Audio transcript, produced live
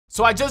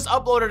So I just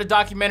uploaded a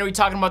documentary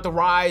talking about the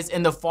rise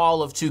and the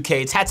fall of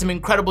 2K. It's had some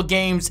incredible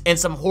games and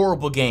some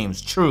horrible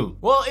games, true.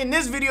 Well, in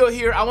this video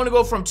here, I wanna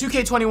go from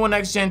 2K21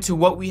 Next Gen to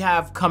what we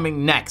have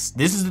coming next.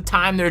 This is the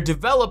time they're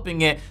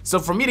developing it, so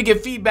for me to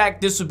give feedback,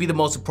 this would be the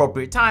most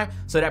appropriate time,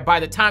 so that by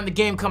the time the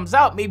game comes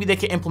out, maybe they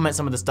can implement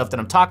some of the stuff that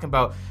I'm talking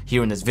about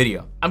here in this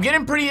video. I'm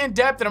getting pretty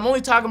in-depth, and I'm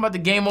only talking about the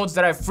game modes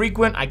that I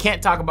frequent. I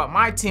can't talk about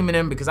my team in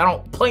them because I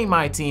don't play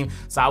my team,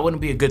 so I wouldn't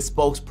be a good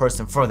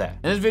spokesperson for that.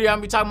 In this video, I'm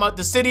gonna be talking about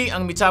the city, I'm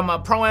gonna be talking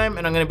about Pro-Am,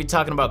 and I'm gonna be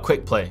talking about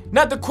quick play.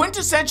 Now, the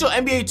quintessential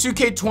NBA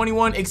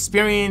 2K21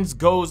 experience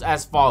goes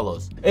as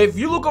follows. If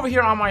you look over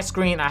here on my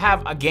screen, I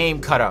have a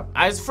game cut up.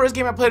 It's the first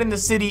game I played in the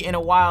city in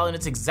a while, and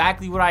it's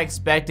exactly what I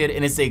expected,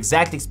 and it's the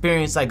exact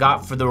experience I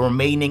got for the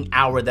remaining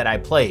hour that I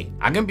played.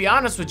 I'm gonna be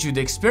honest with you,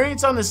 the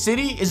experience on the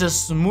city is a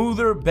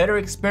smoother, better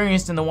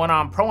experience than the one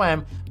on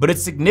Pro-Am, but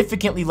it's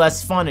significantly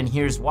less fun, and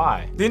here's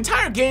why. The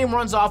entire game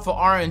runs off of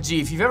RNG.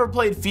 If you've ever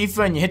played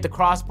FIFA and you hit the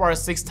crossbar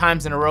 6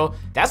 times in a row,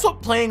 that's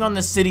what playing on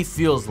the city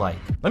feels like.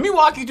 Let me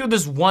walk you through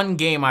this one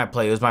game I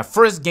played. It was my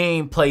first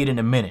game played in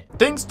a minute.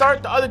 Things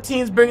start, the other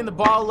team's bringing the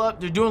ball up.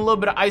 They're doing a little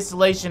bit of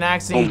isolation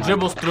action. He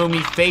dribbles through me,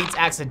 fades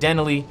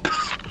accidentally.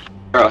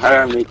 Bro, how did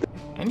I make that?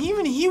 And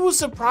even he was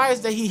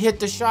surprised that he hit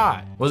the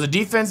shot. Was the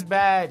defense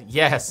bad?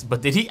 Yes.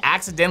 But did he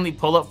accidentally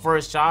pull up for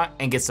a shot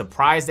and get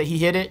surprised that he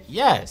hit it?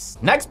 Yes.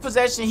 Next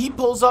possession, he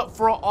pulls up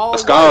for an all.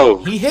 Let's go.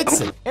 He hits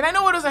it. And I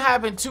know it doesn't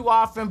happen too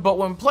often, but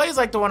when plays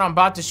like the one I'm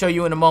about to show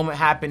you in a moment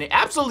happen, it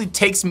absolutely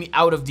takes me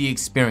out of the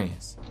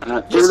experience.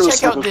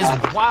 Just check out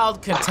this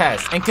wild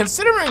contest. And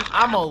considering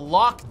I'm a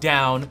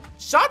lockdown,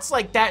 shots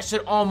like that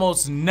should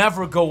almost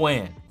never go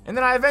in. And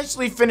then I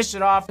eventually finished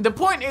it off. The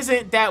point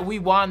isn't that we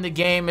won the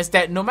game, it's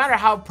that no matter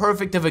how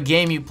perfect of a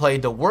game you play,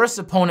 the worst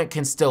opponent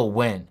can still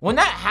win. When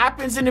that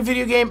happens in a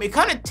video game, it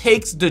kind of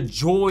takes the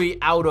joy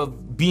out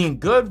of being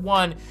good,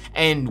 one,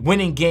 and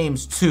winning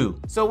games, two.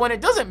 So when it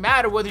doesn't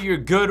matter whether you're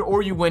good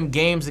or you win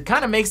games, it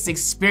kind of makes the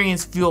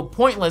experience feel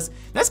pointless.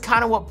 That's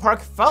kind of what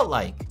Park felt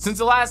like. Since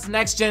the last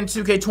Next Gen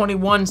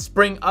 2K21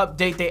 spring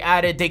update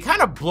they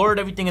kind of blurred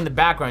everything in the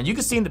background. You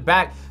can see in the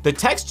back, the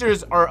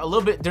textures are a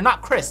little bit, they're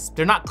not crisp,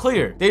 they're not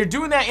clear. They're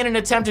doing that in an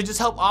attempt to just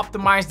help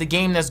optimize the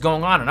game that's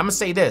going on. And I'm gonna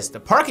say this, the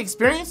Park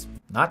experience,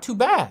 not too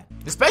bad.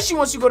 Especially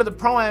once you go to the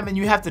Pro-Am and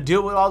you have to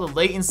deal with all the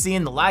latency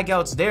and the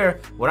lagouts there.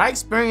 What I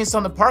experienced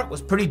on the Park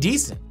was pretty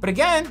decent. But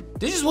again,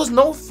 there just was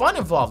no fun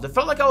involved. It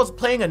felt like I was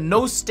playing a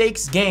no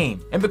stakes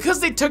game. And because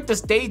they took the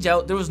stage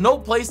out, there was no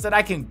place that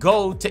I can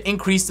go to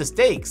increase the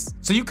stakes.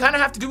 So you kind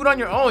of have to do it on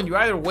your own. You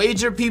either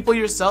wager people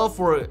yourself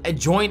or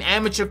join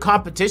amateur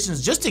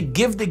competitions just to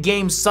give the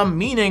game some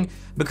meaning,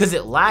 because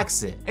it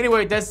lacks it.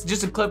 Anyway, that's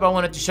just a clip I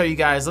wanted to show you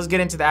guys. Let's get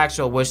into the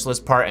actual wish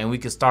list part, and we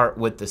can start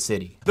with the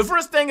city. The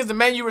first thing is the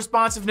menu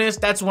responsiveness.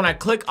 That's when I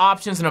click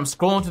options and I'm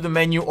scrolling through the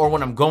menu, or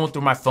when I'm going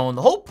through my phone.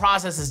 The whole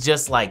process is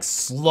just like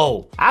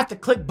slow. I have to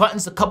click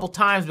buttons a couple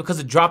times because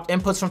it dropped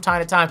inputs from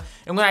time to time.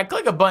 And when I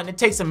click a button, it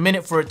takes a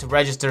minute for it to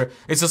register.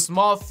 It's a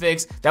small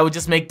fix that would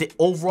just make the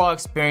overall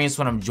experience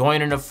when I'm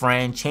joining a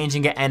friend,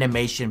 changing an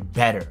animation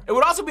better. It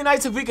would also be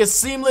nice if we could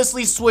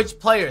seamlessly switch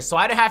players, so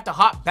I didn't have to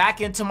hop back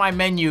into my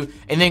menu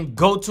and then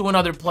go to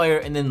another player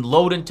and then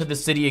load into the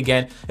city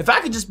again. If I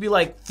could just be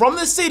like, from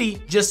the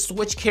city, just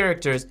switch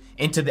characters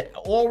into the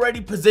already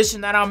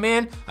position that I'm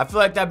in, I feel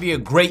like that'd be a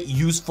great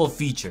useful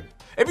feature.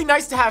 It'd be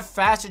nice to have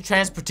faster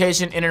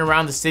transportation in and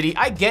around the city.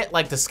 I get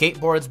like the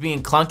skateboards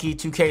being clunky.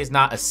 2K is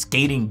not a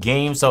skating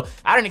game, so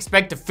I don't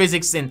expect the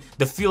physics and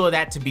the feel of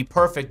that to be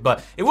perfect,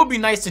 but it would be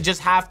nice to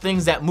just have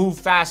things that move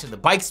faster. The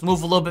bikes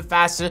move a little bit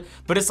faster,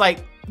 but it's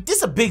like, this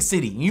is a big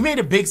city. You made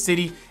a big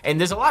city and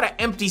there's a lot of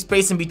empty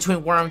space in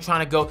between where I'm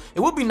trying to go. It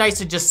would be nice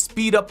to just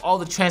speed up all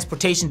the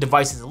transportation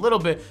devices a little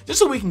bit, just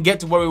so we can get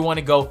to where we want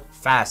to go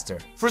faster.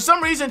 For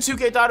some reason,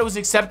 2K thought it was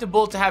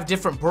acceptable to have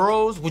different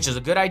boroughs, which is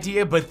a good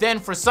idea, but then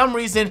for some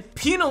reason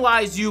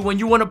penalize you when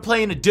you want to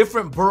play in a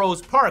different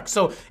borough's park.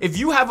 So if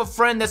you have a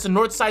friend that's a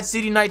Northside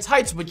City Knights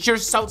Heights, but you're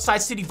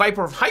Southside City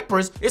Viper of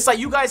Hypers, it's like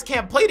you guys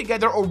can't play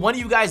together, or one of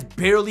you guys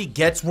barely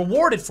gets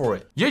rewarded for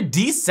it. You're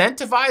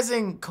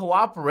decentivizing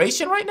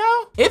cooperation right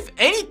now? If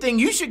anything,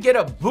 you should get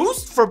a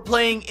boost for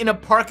playing in a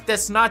park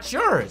that's not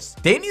yours.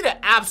 They need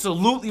to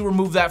absolutely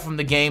remove that from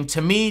the game.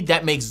 To me,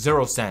 that makes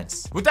zero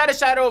sense. Without a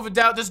shadow of a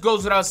doubt, this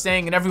goes without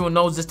saying, and everyone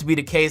knows this to be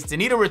the case, they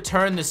need to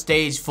return the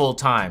stage full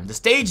time. The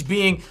stage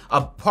being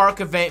a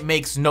park event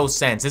makes no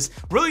sense. It's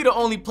really the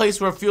only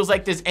place where it feels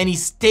like there's any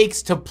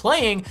stakes to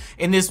playing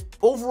in this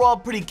overall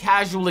pretty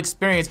casual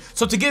experience.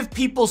 So to give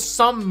people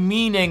some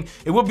meaning,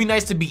 it would be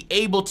nice to be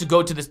able to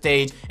go to the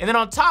stage. And then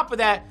on top of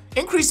that,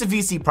 increase the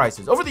VC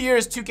prices. Over the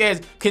years, 2K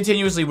has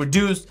continuously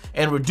reduced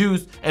and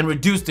reduced and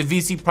reduced the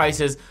VC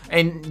prices,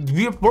 and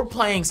we're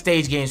playing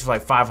stage games for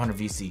like 500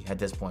 VC at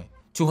this point.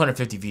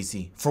 250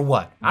 VC. For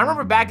what? I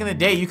remember back in the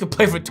day, you could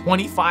play for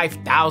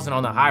 25,000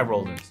 on the high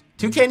rollers.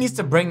 2K needs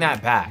to bring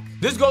that back.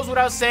 This goes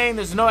without saying,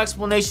 there's no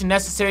explanation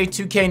necessary.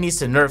 2K needs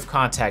to nerf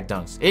contact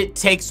dunks. It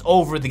takes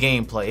over the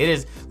gameplay. It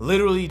is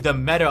literally the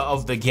meta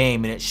of the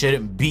game, and it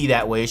shouldn't be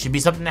that way. It should be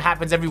something that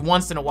happens every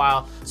once in a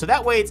while, so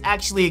that way it's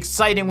actually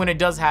exciting when it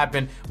does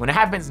happen. When it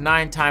happens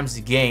 9 times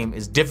a game,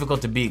 it's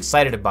difficult to be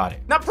excited about it.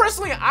 Now,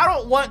 personally, I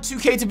don't want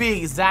 2K to be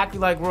exactly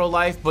like real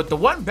life, but the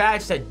one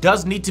badge that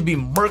does need to be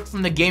murked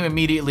from the game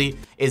immediately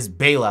is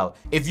bailout.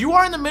 If you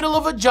are in the middle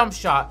of a jump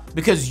shot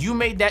because you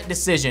made that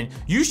decision,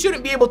 you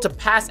shouldn't be able to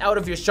pass out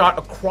of your shot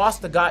across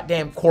the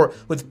goddamn court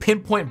with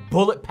pinpoint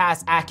bullet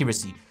pass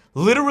accuracy.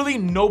 Literally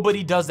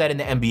nobody does that in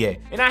the NBA.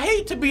 And I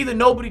hate to be the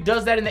nobody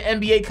does that in the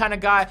NBA kind of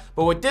guy,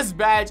 but with this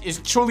badge, it's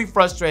truly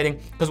frustrating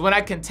because when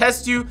I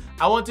contest you,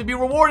 I want to be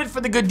rewarded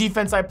for the good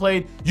defense I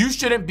played. You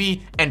shouldn't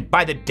be, and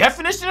by the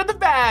definition of the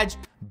badge,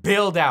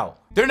 bailed out.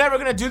 They're never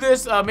gonna do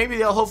this. Maybe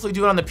they'll hopefully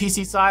do it on the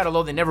PC side,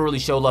 although they never really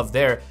show love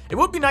there. It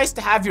would be nice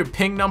to have your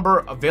ping number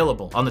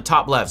available on the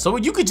top left, so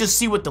you could just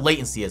see what the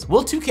latency is.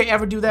 Will 2K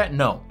ever do that?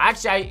 No.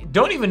 Actually, I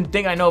don't even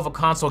think I know of a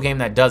console game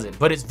that does it,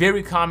 but it's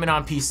very common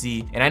on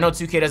PC, and I know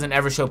 2K doesn't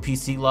ever show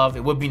PC love.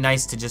 It would be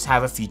nice to just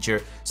have a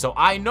feature, so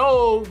I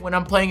know when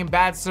I'm playing in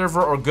bad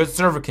server or good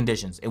server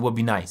conditions. It would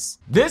be nice.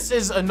 This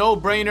is a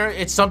no-brainer.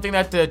 It's something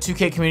that the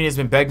 2K community has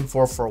been begging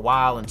for a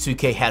while, and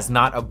 2K has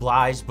not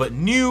obliged, but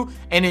new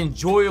and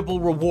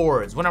enjoyable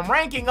rewards. When I'm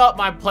ranking up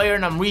my player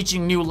and I'm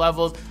reaching new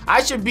levels,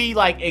 I should be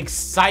like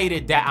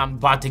excited that I'm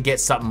about to get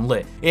something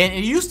lit. And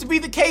it used to be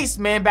the case,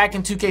 man, back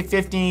in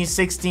 2K15,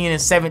 16,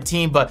 and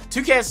 17, but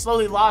 2K has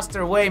slowly lost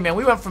their way, man.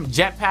 We went from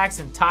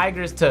jetpacks and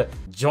tigers to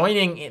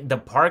joining the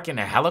park in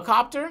a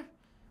helicopter.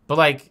 But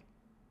like,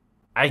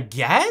 I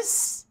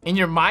guess? In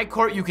your My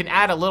Court, you can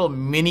add a little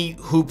mini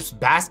hoops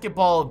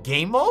basketball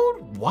game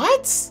mode?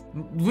 What?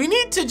 We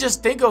need to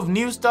just think of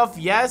new stuff,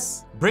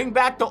 yes. Bring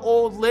back the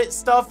old lit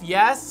stuff,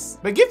 yes.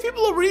 But give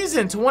people a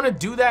reason to want to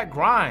do that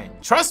grind.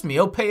 Trust me,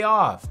 it'll pay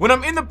off. When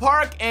I'm in the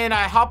park and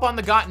I hop on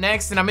the Got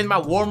Next and I'm in my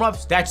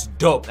warm-ups, that's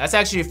dope. That's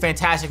actually a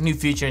fantastic new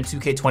feature in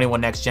 2K21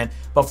 Next Gen.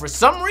 But for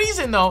some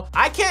reason though,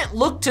 I can't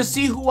look to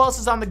see who else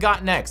is on the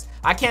Got Next.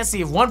 I can't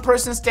see if one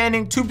person's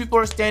standing, 2 people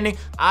are standing,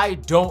 I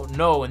don't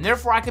know. And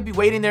therefore I could be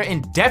waiting there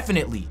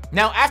indefinitely.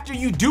 Now, after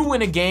you do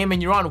win a game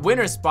and you're on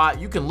winner spot,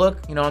 you can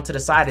look, onto the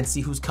side and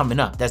see who's coming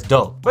up. That's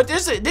dope. But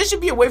there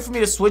should be a way for me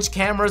to switch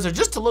cameras or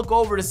just to look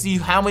over to see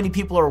how many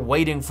people are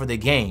waiting for the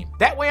game.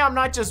 That way I'm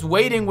not just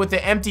waiting with an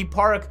empty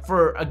park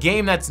for a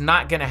game that's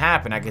not gonna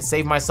happen. I can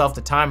save myself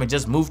the time and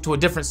just move to a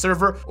different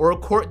server or a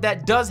court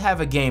that does have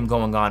a game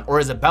going on or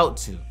is about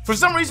to. For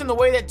some reason, the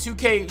way that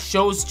 2K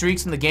shows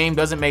streaks in the game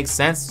doesn't make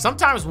sense.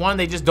 Sometimes one,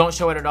 they just don't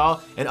show it at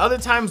all, and other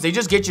times they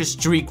just get your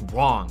streak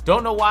wrong.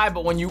 Don't know why,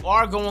 but when you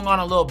are going on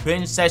a little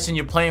binge session,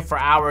 you're playing for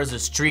hours, a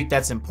streak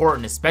that's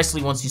important,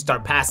 especially once you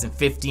start passing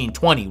 15,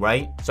 20,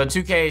 right? So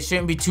 2K, it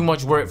shouldn't be too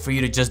much work for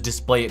you to just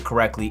display it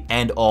correctly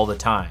and all the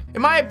time.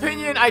 In my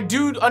opinion, I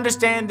do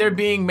understand there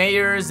being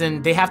mayors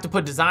and they have to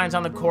put designs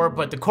on the court,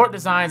 but the court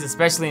designs,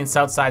 especially in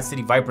Southside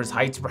City Vipers,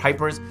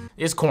 Hypers,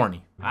 is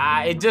corny.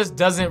 It just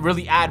doesn't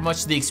really add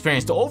much to the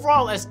experience. The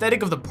overall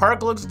aesthetic of the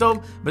park looks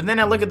dope, but then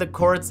I look at the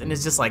courts and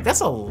it's just like,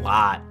 that's a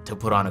lot to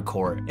put on a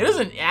court.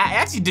 It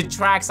actually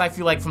detracts, I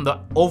feel like, from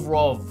the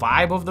overall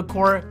vibe of the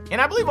court.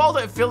 And I believe all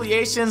the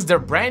affiliations, their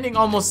branding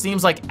almost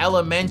seems like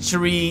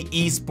elementary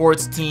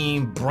esports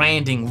team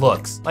branding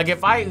looks. Like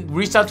if I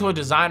reached out to a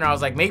designer, I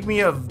was like, make me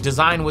a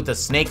design with a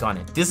snake on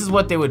it. This is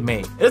what they would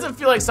make. It doesn't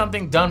feel like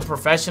something done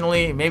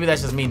professionally. Maybe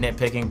that's just me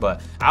nitpicking,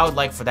 but I would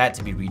like for that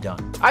to be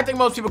redone. I think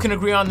most people can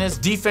agree on this.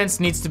 Defense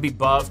needs to be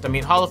buffed. I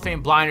mean, Hall of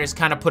Fame blinders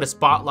kind of put a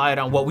spotlight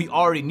on what we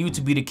already knew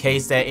to be the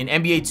case, that in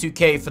NBA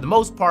 2K, for the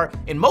most part,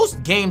 in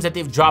most games that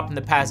they've dropped in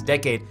the past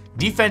decade,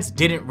 defense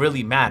didn't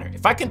really matter.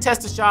 If I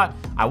contest a shot,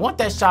 I want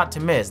that shot to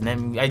miss. And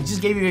then I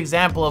just gave you an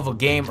example of a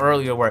game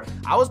earlier where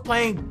I was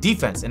playing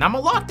defense, and I'm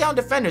a lockdown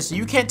defender, so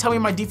you can't tell me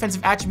my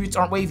defensive attributes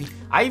aren't wavy.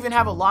 I even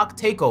have a lock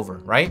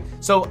takeover, right?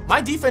 So my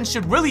defense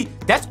should really,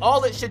 that's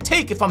all it should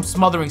take if I'm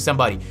smothering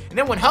somebody. And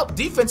then when help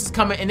defense is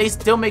coming and they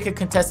still make a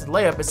contested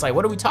layup, it's like,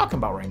 what are we talking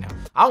about right now?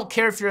 I don't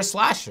care if you're a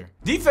slasher.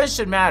 Defense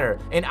should matter,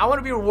 and I want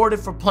to be rewarded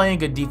for playing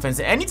good defense.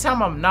 And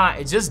anytime I'm not,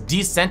 it just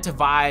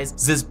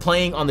decentivizes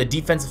playing on the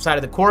defensive side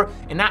of the court,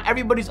 and not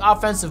everybody's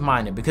offensive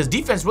minded, because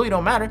defense really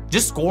don't matter.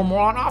 Just score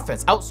more on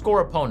offense,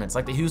 outscore opponents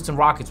like the Houston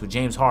Rockets with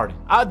James Harden.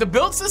 The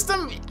build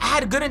system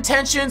had good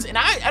intentions, and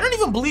I don't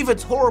even believe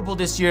it's horrible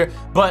this year,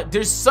 but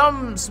there's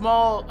some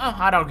small,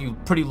 I'd argue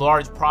pretty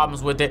large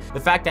problems with it. The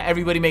fact that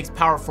everybody makes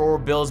power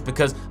forward builds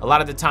because a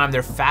lot of the time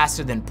they're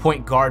faster than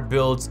point guard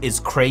builds is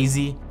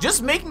crazy.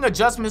 Just making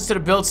adjustments to the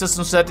build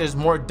system so that there's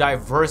more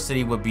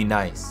diversity would be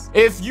nice.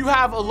 If you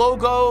have a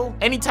logo,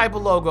 any type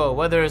of logo,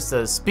 whether it's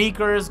the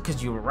speakers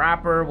because you're a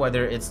rapper,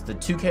 whether it's the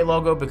 2K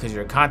logo because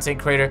you're a content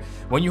creator,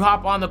 when you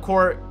hop on the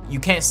court, you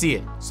can't see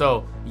it.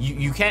 So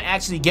you can't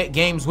actually get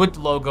games with the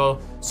logo.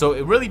 So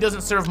it really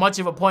doesn't serve much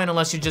of a point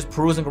unless you're just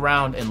perusing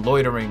around and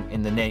loitering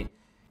in the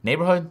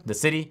neighborhood, the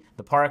city,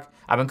 the park.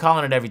 I've been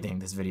calling it everything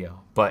this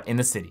video, but in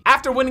the city.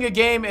 After winning a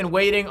game and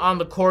waiting on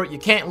the court, you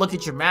can't look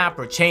at your map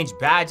or change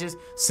badges.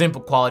 Simple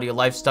quality of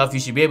life stuff. You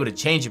should be able to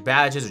change your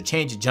badges or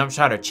change your jump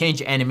shot or change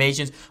your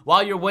animations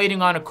while you're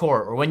waiting on a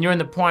court or when you're in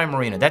the prime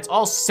arena. That's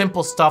all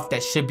simple stuff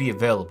that should be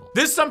available.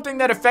 This is something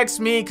that affects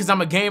me because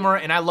I'm a gamer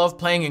and I love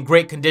playing in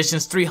great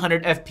conditions,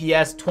 300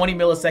 FPS, 20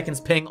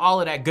 milliseconds ping,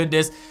 all of that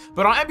goodness.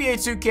 But on NBA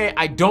 2K,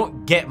 I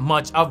don't get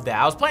much of that.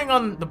 I was playing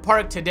on the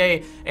park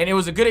today and it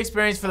was a good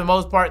experience for the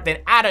most part. Then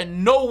out of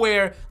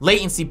nowhere,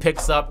 latency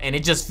picks up and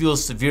it just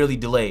feels severely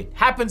delayed.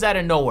 Happens out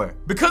of nowhere.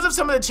 Because of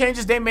some of the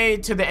changes they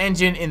made to the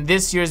engine in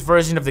this year's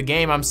version of the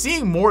game, I'm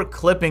seeing more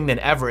clipping than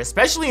ever,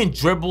 especially in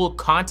dribble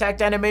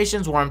contact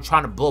animations where I'm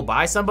trying to blow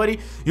by somebody.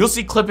 You'll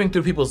see clipping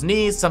through people's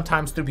knees,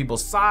 sometimes through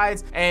people's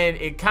sides, and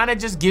it kind of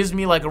just gives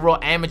me like a real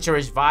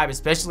amateurish vibe,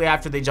 especially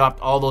after they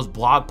dropped all those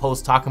blog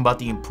posts talking about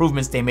the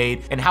improvements they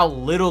made and how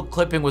little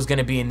clipping was going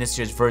to be in this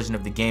year's version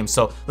of the game.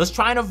 So let's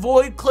try and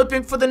avoid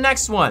clipping for the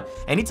next one.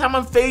 Anytime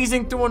I'm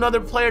phasing through another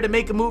player to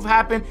make a move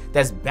happen,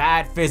 that's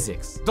bad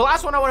physics. The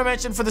last one I want to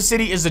mention for the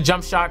city is the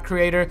jump shot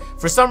creator.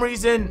 For some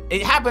reason,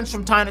 it happens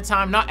from time to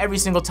time, not every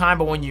single time,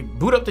 but when you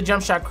boot up the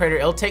jump shot creator,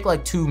 it'll take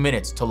like 2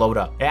 minutes to load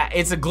up. Yeah,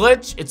 it's a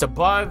glitch, it's a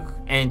bug,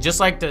 and just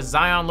like the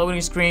Zion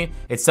loading screen,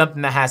 it's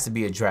something that has to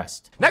be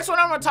addressed. Next one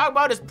I'm going to talk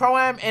about is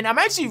Pro-Am, and I'm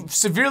actually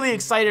severely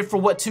excited for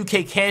what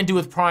 2K can do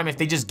with Pro-Am if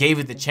they just gave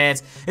it the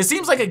chance. It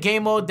seems like a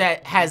game mode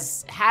that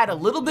has had a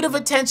little bit of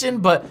attention,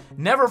 but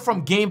never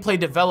from gameplay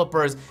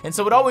developers, and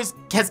so it always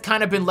has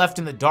kind of been left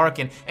in the dark,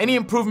 and any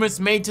improvements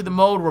made to the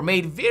mode were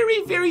made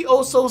very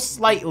oh so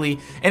slightly,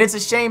 and it's a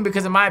shame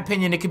because in my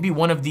opinion, it could be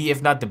one of the,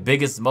 if not the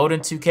biggest mode in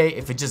 2K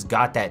if it just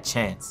got that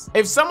chance.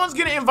 If someone's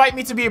going to invite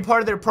me to be a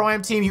part of their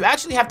Pro-Am team, you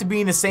actually have to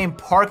be in the same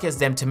park as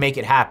them to make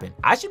it happen.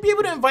 I should be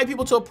able to invite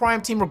people to a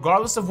Pro-Am team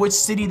regardless of which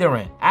city they're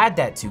in. Add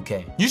that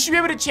 2K. You should be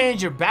able to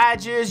change your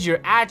badges, your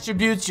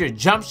attributes, your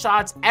jump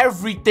shots,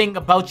 everything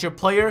about your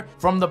player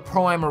from the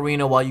Pro-Am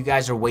arena while you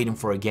guys are waiting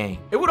for a game.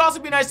 It would also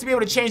be nice to be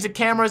able to change the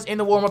cameras in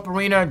the warm-up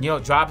arena, you know,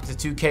 drop it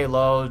to 2K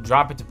low,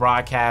 drop it to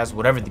broadcast,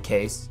 whatever the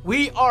case.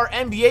 We are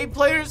NBA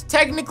players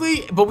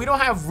technically, but we don't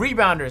have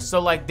rebounders, so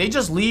like they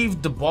just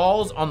leave the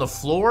balls on the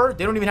floor.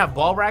 They don't even have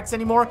ball racks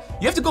anymore.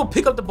 You have to go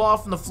pick up the ball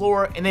from the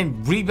floor and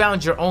then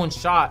rebound your own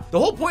shot. The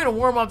whole point of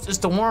warm-ups is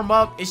to warm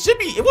up.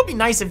 It would be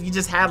nice if you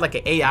just had like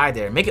an AI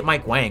there, make it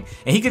Mike Wang,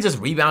 and he could just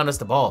rebound us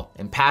the ball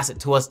and pass it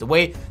to us the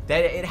way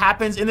that it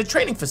happens in the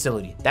training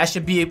facility. That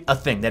should be a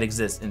thing that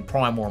exists in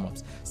Pro-Am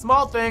warm-ups.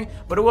 Small thing,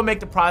 but it will make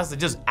the process of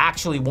just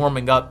actually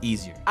warming up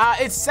easier.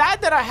 It's sad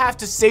that I have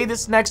to say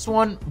this next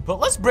one, but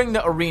let's bring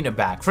the arena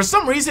back. For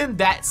some reason,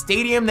 that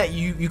stadium that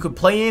you could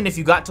play in if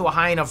you got to a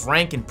high enough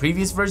rank in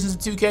previous versions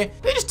of 2K,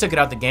 they just took it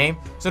out the game.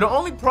 So the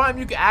only Prime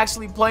you can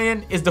actually play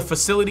in is the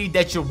facility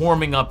that you're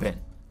warming up in.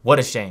 What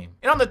a shame.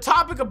 And on the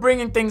topic of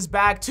bringing things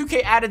back,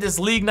 2K added this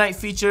League Night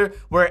feature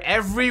where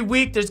every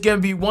week there's gonna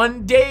be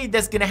one day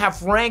that's gonna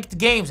have ranked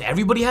games.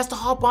 Everybody has to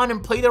hop on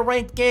and play their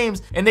ranked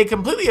games, and they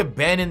completely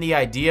abandoned the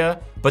idea,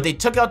 but they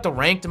took out the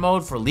ranked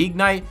mode for League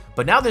Night,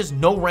 but now there's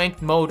no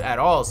ranked mode at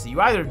all. So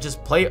you either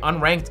just play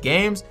unranked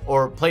games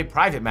or play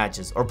private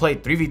matches or play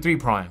 3v3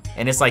 Prime.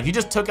 And it's like you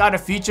just took out a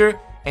feature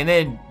and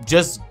then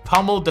just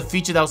pummeled the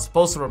feature that was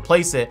supposed to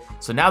replace it.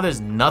 So now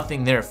there's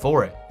nothing there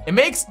for it. It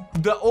makes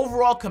the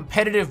overall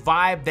competitive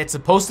vibe that's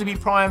supposed to be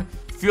Prime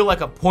feel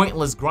like a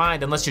pointless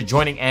grind unless you're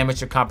joining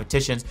amateur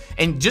competitions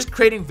and just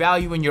creating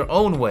value in your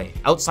own way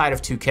outside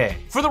of 2K.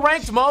 For the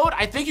ranked mode,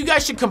 I think you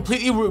guys should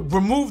completely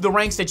remove the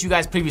ranks that you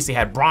guys previously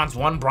had. Bronze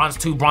 1, Bronze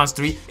 2, Bronze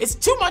 3. It's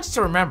too much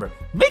to remember.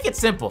 Make it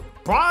simple.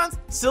 Bronze,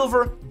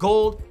 silver,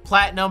 gold,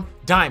 platinum,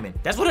 diamond.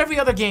 That's what every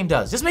other game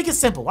does. Just make it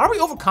simple. Why are we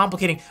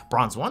overcomplicating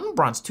Bronze 1,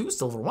 Bronze 2,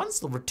 Silver 1,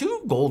 Silver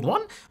 2, Gold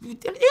 1? You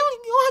don't have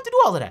to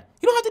do all of that.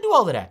 You don't have to do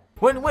all of that.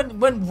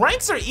 When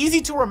ranks are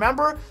easy to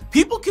remember,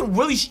 people can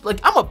really,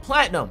 like, I'm a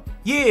platinum.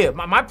 Yeah,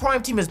 my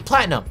Prime team is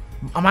platinum.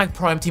 My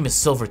Prime team is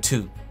silver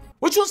 2.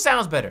 Which one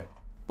sounds better?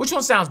 Which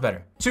one sounds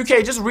better?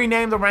 2K, just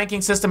rename the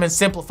ranking system and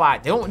simplify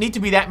it. They don't need to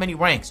be that many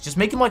ranks. Just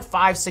make them like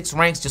 5, 6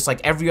 ranks, just like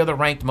every other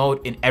ranked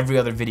mode in every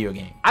other video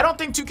game. I don't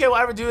think 2K will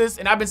ever do this,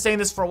 and I've been saying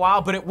this for a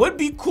while, but it would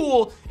be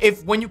cool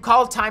if when you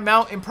call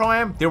timeout in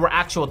Pro-Am, there were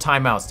actual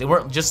timeouts. They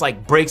weren't just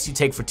like breaks you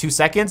take for 2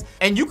 seconds,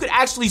 and you could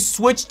actually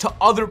switch to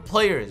other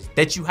players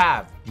that you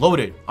have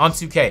loaded on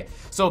 2K.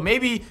 So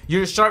maybe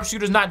your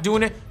sharpshooter's not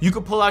doing it, you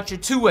could pull out your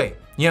two-way.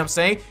 You know what I'm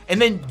saying?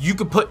 And then you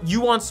could put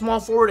you on small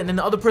forward and then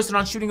the other person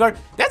on shooting guard.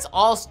 That's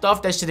all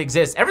stuff that should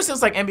exist. Ever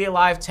since like NBA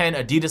Live 10,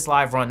 Adidas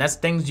Live Run, that's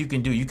things you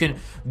can do. You can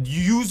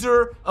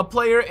user a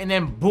player and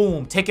then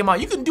boom, take him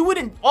out. You can do it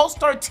in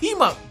all-star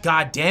team up,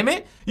 god damn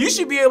it. You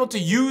should be able to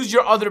use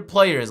your other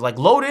players, like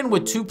load in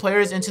with 2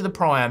 players into the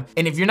Pro-Am.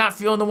 And if you're not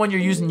feeling the one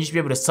you're using, you should be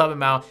able to sub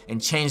him out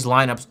and change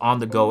lineups on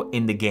the go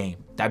in the game.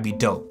 That'd be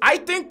dope. I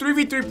think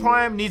 3v3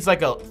 Prime needs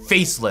like a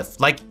facelift.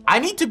 Like, I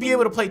need to be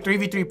able to play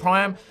 3v3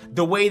 Prime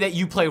the way that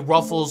you play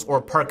Ruffles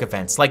or Perk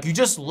events. Like, you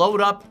just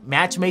load up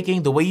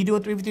matchmaking the way you do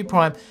in 3v3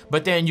 Prime,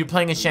 but then you're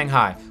playing in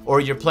Shanghai,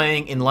 or you're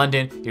playing in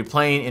London, you're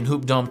playing in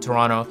Hoop Dome,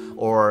 Toronto,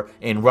 or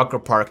in Rucker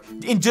Park,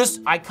 in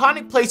just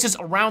iconic places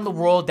around the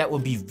world that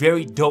would be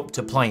very dope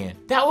to play in.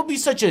 That would be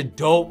such a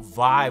dope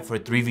vibe for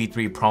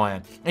 3v3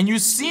 Prime. And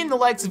you've seen the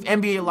likes of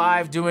NBA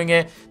Live doing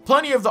it,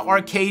 plenty of the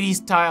arcade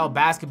style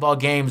basketball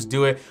games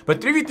do it,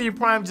 but 3v3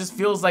 Prime just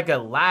feels like a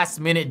last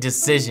minute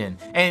decision.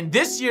 And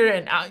this year,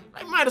 and I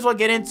might as well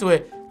get into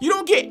it, you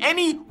don't get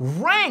any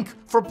rank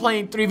for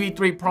playing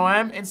 3v3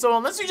 Prime, and so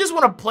unless you just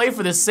want to play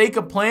for the sake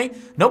of playing,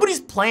 nobody's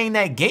playing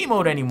that game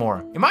mode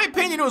anymore. In my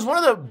opinion, it was one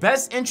of the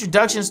best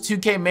introductions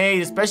 2K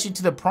made, especially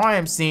to the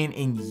Prime scene,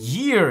 in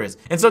years.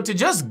 And so to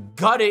just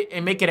gut it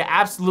and make it an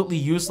absolutely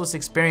useless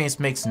experience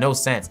makes no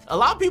sense.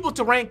 Allow people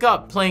to rank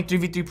up playing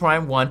 3v3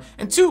 Prime 1,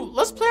 and 2,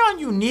 let's play on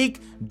unique,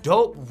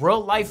 dope,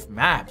 real-life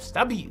maps.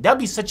 That'd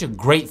be such a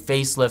great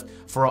facelift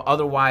for an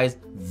otherwise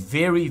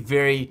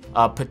very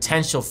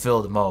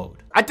potential-filled mode.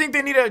 I think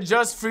they need to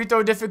adjust free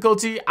throw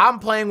difficulty. I'm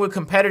playing with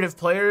competitive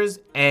players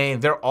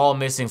and they're all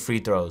missing free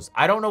throws.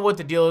 I don't know what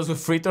the deal is with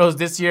free throws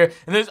this year,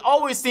 and there's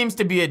always seems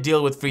to be a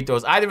deal with free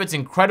throws. Either it's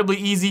incredibly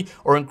easy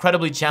or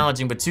incredibly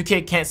challenging, but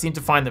 2K can't seem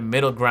to find the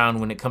middle ground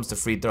when it comes to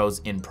free throws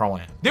in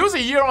Pro-Am. There was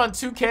a year on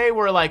 2K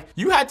where like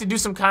you had to do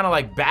some kind of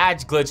like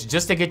badge glitch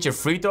just to get your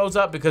free throws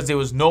up because there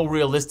was no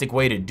realistic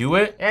way to do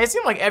it. And it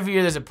seemed like every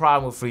year there's a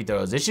problem with free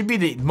throws. It should be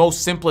the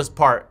most simplest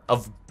part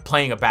of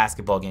playing a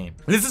basketball game.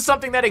 This is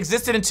something that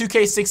existed in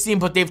 2K16,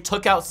 but they've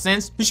took out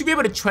since. You should be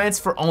able to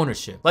transfer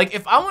ownership. Like,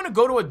 if I want to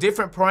go to a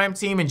different Prime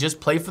team and just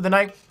play for the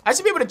night, I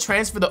should be able to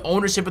transfer the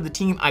ownership of the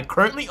team I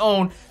currently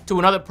own to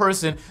another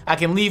person. I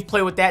can leave,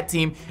 play with that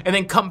team, and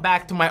then come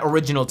back to my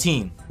original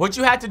team. What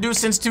you had to do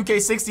since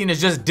 2K16 is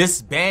just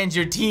disband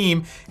your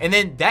team, and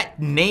then that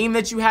name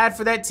that you had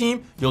for that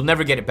team, you'll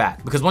never get it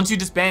back. Because once you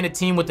disband a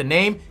team with the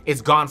name,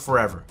 it's gone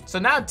forever. So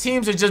now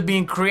teams are just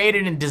being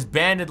created and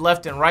disbanded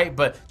left and right,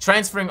 but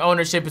transferring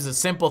ownership is a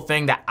simple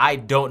thing that I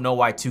don't know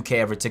why 2K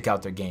ever took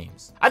out their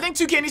games. I think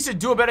 2K needs to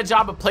do a better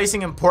job of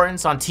placing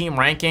importance on team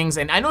rankings,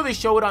 and I know they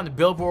show it on the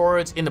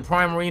billboards in the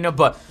Prime Arena,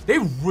 but they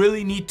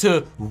really need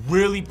to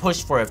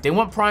push for it. If they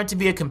want Prime to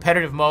be a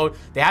competitive mode,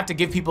 they have to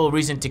give people a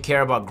reason to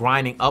care about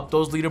grinding up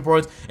those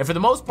leaderboards. And for the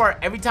most part,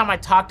 every time I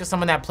talk to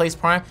someone that plays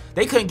Prime,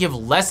 they couldn't give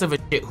less of a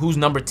shit who's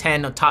number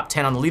 10 or top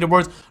 10 on the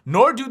leaderboards,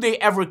 nor do they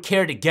ever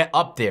care to get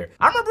up there.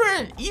 I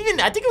remember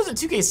even, I think it was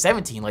in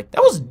 2K17, like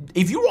that was,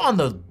 if you were on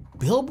the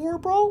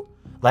billboard, bro,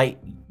 like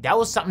that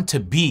was something to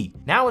be.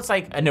 Now it's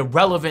like an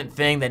irrelevant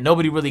thing that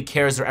nobody really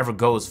cares or ever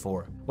goes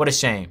for. What a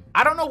shame.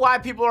 I don't know why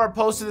people are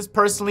opposed to this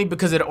personally,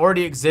 because it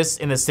already exists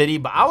in the city,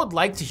 but I would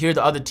like to hear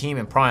the other team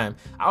in Prime.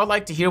 I would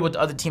like to hear what the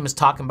other team is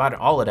talking about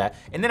and all of that.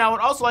 And then I would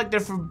also like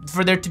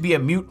for there to be a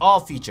mute all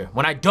feature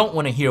when I don't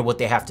want to hear what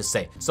they have to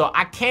say. So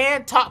I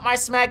can talk my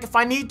smack if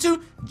I need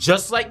to,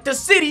 just like the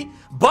city,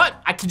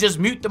 but I can just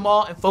mute them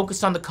all and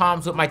focus on the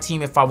comms with my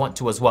team if I want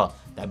to as well.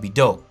 That'd be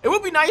dope. It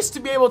would be nice to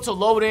be able to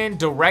load in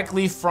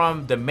directly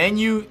from the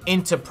menu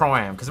into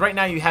Prime, because right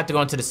now you have to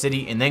go into the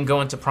city and then go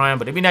into Prime,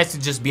 but it'd be nice to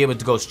just be able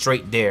to go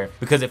straight there,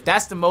 because if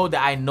that's the mode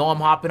that I know I'm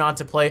hopping on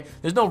to play,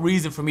 there's no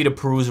reason for me to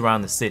peruse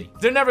around the city.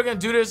 They're never gonna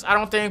do this, I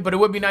don't think, but it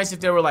would be nice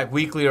if there were like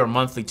weekly or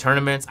monthly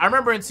tournaments. I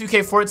remember in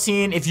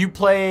 2K14, if you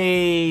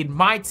played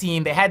my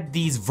team, they had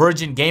these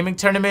Virgin Gaming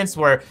tournaments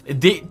where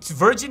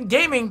Virgin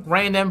Gaming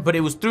ran them, but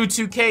it was through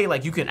 2K.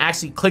 Like, you can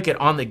actually click it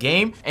on the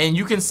game and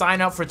you can sign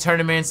up for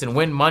tournaments and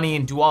win money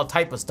and do all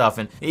type of stuff.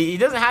 And it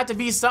doesn't have to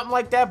be something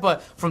like that,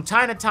 but from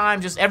time to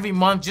time, just every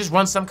month, just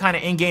run some kind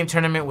of in-game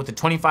tournament with a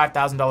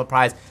 $25,000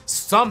 prize,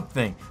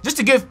 something, just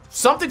to give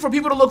something for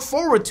people to look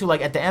forward to.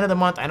 Like, at the end of the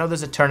month, I know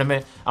there's a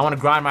tournament, I want to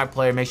grind my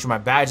player, make sure my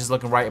badge is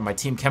looking right and my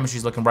team chemistry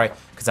is looking right,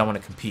 because I want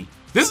to compete.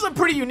 This is a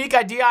pretty unique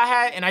idea I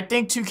had, and I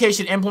think 2K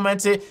should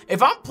implement it.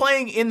 If I'm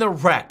playing in the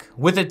rec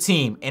with a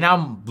team and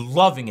I'm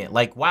loving it,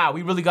 like, wow,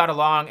 we really got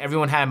along,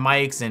 everyone had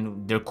mics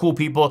and they're cool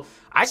people,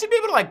 I should be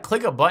able to like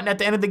click a button at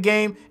the end of the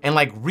game and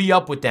like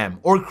re-up with them,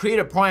 or create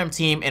a Pro-Am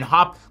team and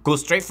go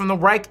straight from the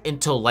rec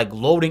into like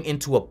loading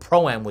into a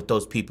Pro-Am with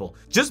those people.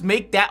 Just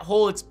make that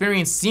whole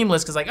experience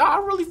seamless, because like, oh, I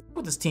really f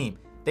with this team.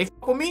 They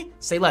fuck with me,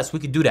 say less, we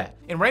could do that.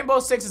 In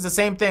Rainbow Six, it's the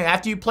same thing.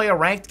 After you play a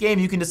ranked game,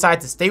 you can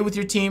decide to stay with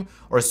your team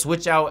or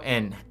switch out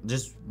and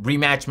just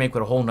rematch make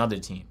with a whole nother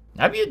team.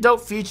 That'd be a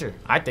dope feature,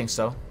 I think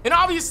so. And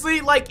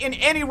obviously, like in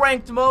any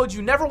ranked mode,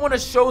 you never want to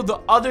show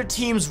the other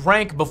team's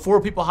rank before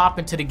people hop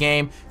into the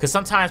game, because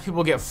sometimes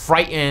people get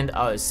frightened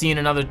seeing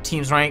another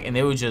team's rank and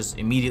they would just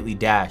immediately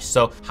dash.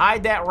 So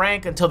hide that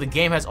rank until the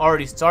game has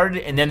already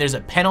started, and then there's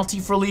a penalty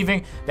for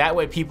leaving. That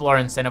way people are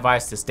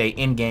incentivized to stay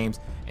in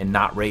games and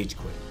not rage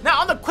quit. Now,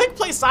 on the quick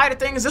play side of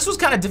things, this was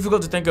kind of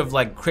difficult to think of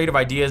like creative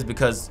ideas,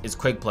 because it's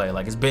quick play.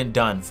 Like, it's been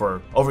done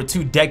for over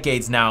 2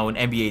 decades now in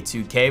NBA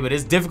 2K, but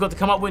it's difficult to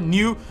come up with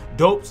new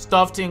dope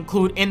stuff to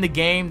include in the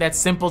game that's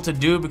simple to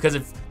do, because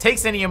if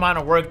takes any amount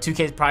of work, 2K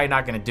is probably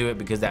not gonna do it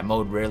because that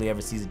mode rarely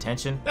ever sees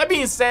attention. That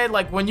being said,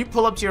 like when you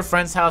pull up to your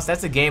friend's house,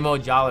 that's a game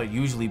mode y'all are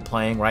usually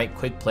playing, right?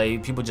 Quick play,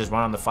 people just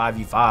run on the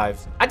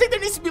 5v5s. I think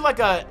there needs to be like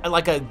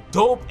a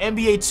dope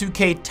NBA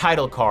 2K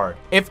title card.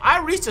 If I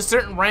reach a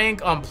certain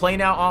rank on Play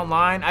Now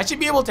Online, I should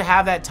be able to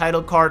have that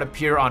title card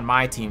appear on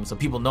my team so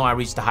people know I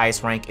reached the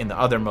highest rank in the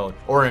other mode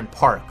or in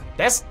Park.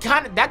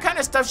 That kind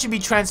of stuff should be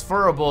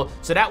transferable,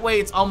 so that way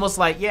it's almost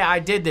like, yeah, I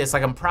did this,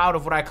 like I'm proud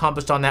of what I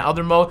accomplished on that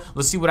other mode,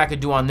 let's see what I could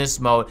do on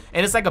this mode,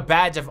 and it's like a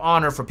badge of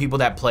honor for people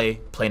that play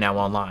Now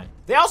Online.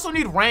 They also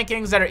need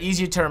rankings that are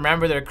easier to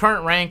remember. Their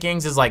current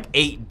rankings is like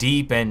 8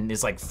 deep, and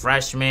it's like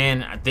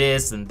freshman,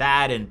 this and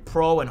that, and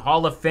pro and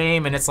Hall of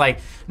Fame, and it's like,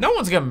 no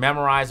one's gonna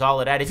memorize all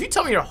of that. If you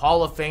tell me your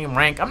Hall of Fame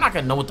rank, I'm not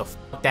gonna know what the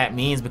fuck that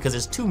means because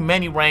there's too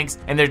many ranks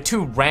and they're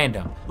too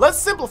random. Let's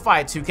simplify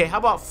it, 2K. How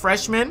about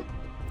freshman,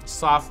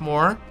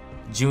 sophomore,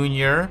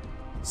 junior,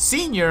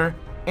 senior,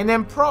 and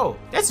then pro?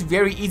 That's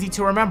very easy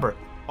to remember.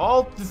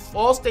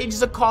 All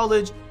stages of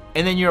college,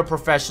 and then you're a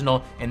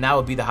professional, and that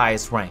would be the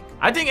highest rank.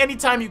 I think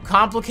anytime you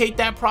complicate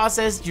that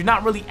process, you're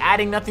not really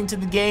adding nothing to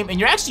the game, and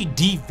you're actually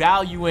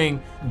devaluing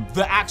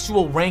the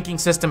actual ranking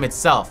system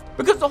itself.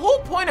 Because the whole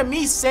point of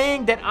me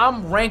saying that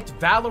I'm ranked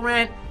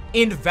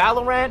in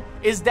Valorant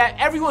is that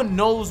everyone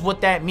knows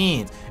what that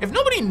means. If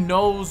nobody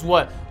knows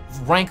what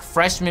rank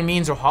freshman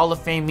means or Hall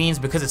of Fame means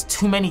because it's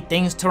too many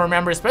things to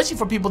remember, especially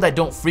for people that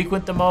don't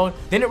frequent the mode,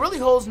 then it really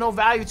holds no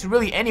value to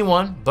really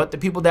anyone but the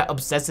people that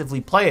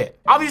obsessively play it.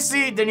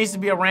 Obviously, there needs to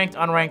be a ranked,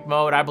 unranked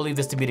mode. I believe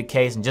this to be the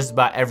case in just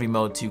about every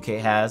mode 2K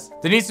has.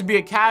 There needs to be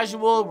a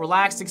casual,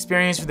 relaxed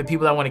experience for the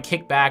people that want to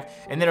kick back,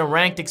 and then a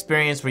ranked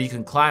experience where you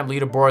can climb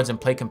leaderboards and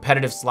play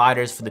competitive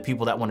sliders for the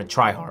people that want to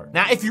try hard.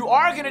 Now, if you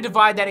are going to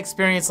divide that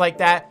experience like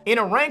that, in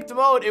a ranked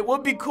mode, it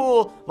would be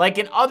cool, like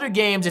in other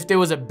games, if there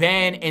was a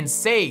ban and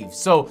save.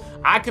 So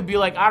I could be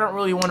like, I don't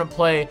really want to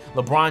play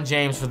LeBron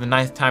James for the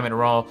 9th time in a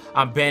row.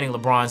 I'm banning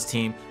LeBron's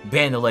team,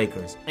 ban the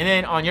Lakers. And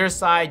then on your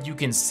side, you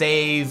can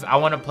save. I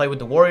want to play with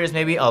the Warriors,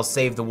 maybe I'll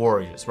save the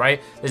Warriors, right?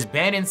 There's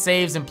ban and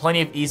saves in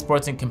plenty of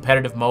esports and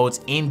competitive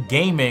modes in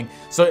gaming.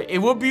 So it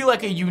would be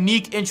like a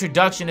unique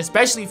introduction,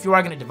 especially if you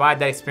are going to divide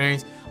that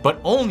experience, but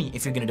only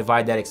if you're going to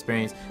divide that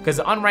experience, because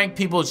the unranked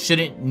people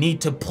shouldn't need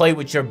to play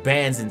with your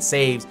bans and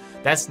saves.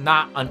 That's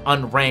not an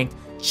unranked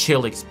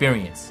chill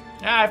experience.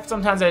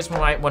 Sometimes I just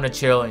might want to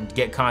chill and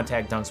get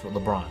contact dunks with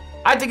LeBron.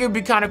 I think it would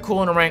be kind of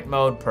cool in a ranked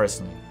mode,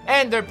 personally.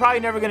 And they're probably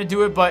never going to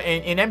do it, but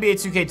in NBA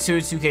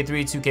 2K2,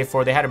 2K3,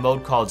 2K4, they had a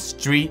mode called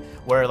Street,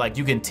 where like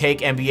you can take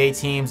NBA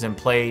teams and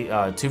play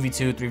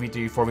 2v2,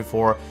 3v3,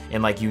 4v4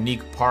 in like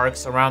unique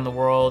parks around the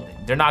world.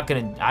 They're not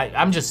going to,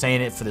 I'm just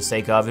saying it for the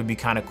sake of, it'd be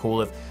kind of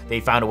cool if they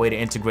found a way to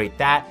integrate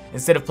that.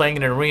 Instead of playing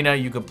in an arena,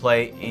 you could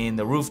play in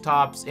the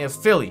rooftops in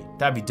Philly.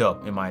 That'd be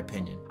dope, in my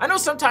opinion. I know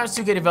sometimes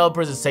 2K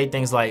developers will say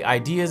things like,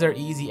 ideas are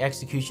easy,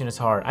 execution is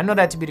hard. I know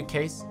that to be the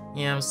case.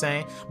 You know what I'm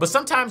saying? But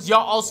sometimes y'all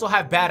also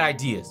have bad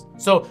ideas.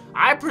 So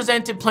I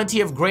presented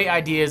plenty of great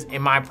ideas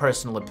in my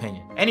personal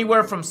opinion.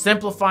 Anywhere from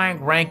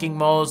simplifying ranking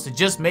modes to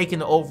just making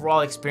the overall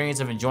experience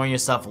of enjoying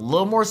yourself a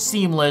little more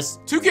seamless,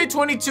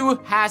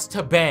 2K22 has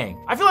to bang.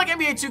 I feel like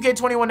NBA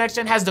 2K21 Next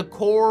Gen has the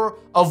core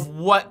of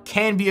what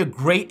can be a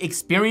great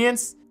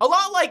experience. A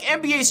lot like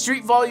NBA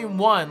Street Volume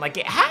 1, like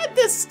it had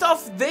this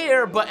stuff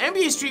there, but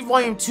NBA Street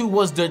Volume 2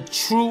 was the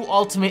true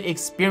ultimate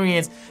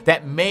experience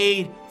that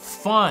made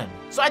fun.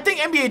 So I think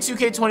NBA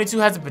 2K22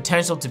 has the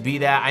potential to be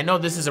that. I know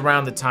this is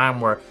around the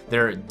time where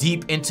they're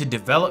deep into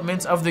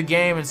development of the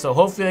game, and so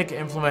hopefully they can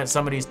implement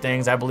some of these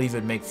things. I believe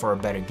it'd make for a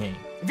better game.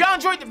 If y'all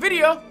enjoyed the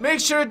video, make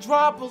sure to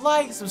drop a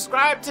like,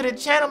 subscribe to the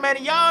channel,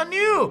 man. Y'all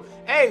new.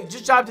 Hey,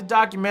 just dropped the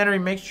documentary.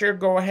 Make sure to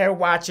go ahead and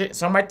watch it.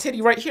 It's on my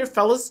titty right here,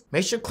 fellas.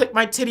 Make sure to click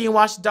my titty and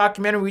watch the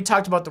documentary. We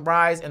talked about the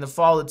rise and the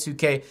fall of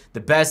 2K, the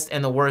best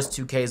and the worst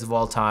 2Ks of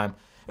all time.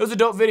 It was a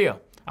dope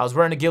video. I was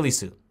wearing a ghillie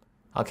suit.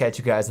 I'll catch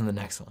you guys in the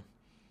next one.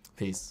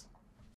 Peace.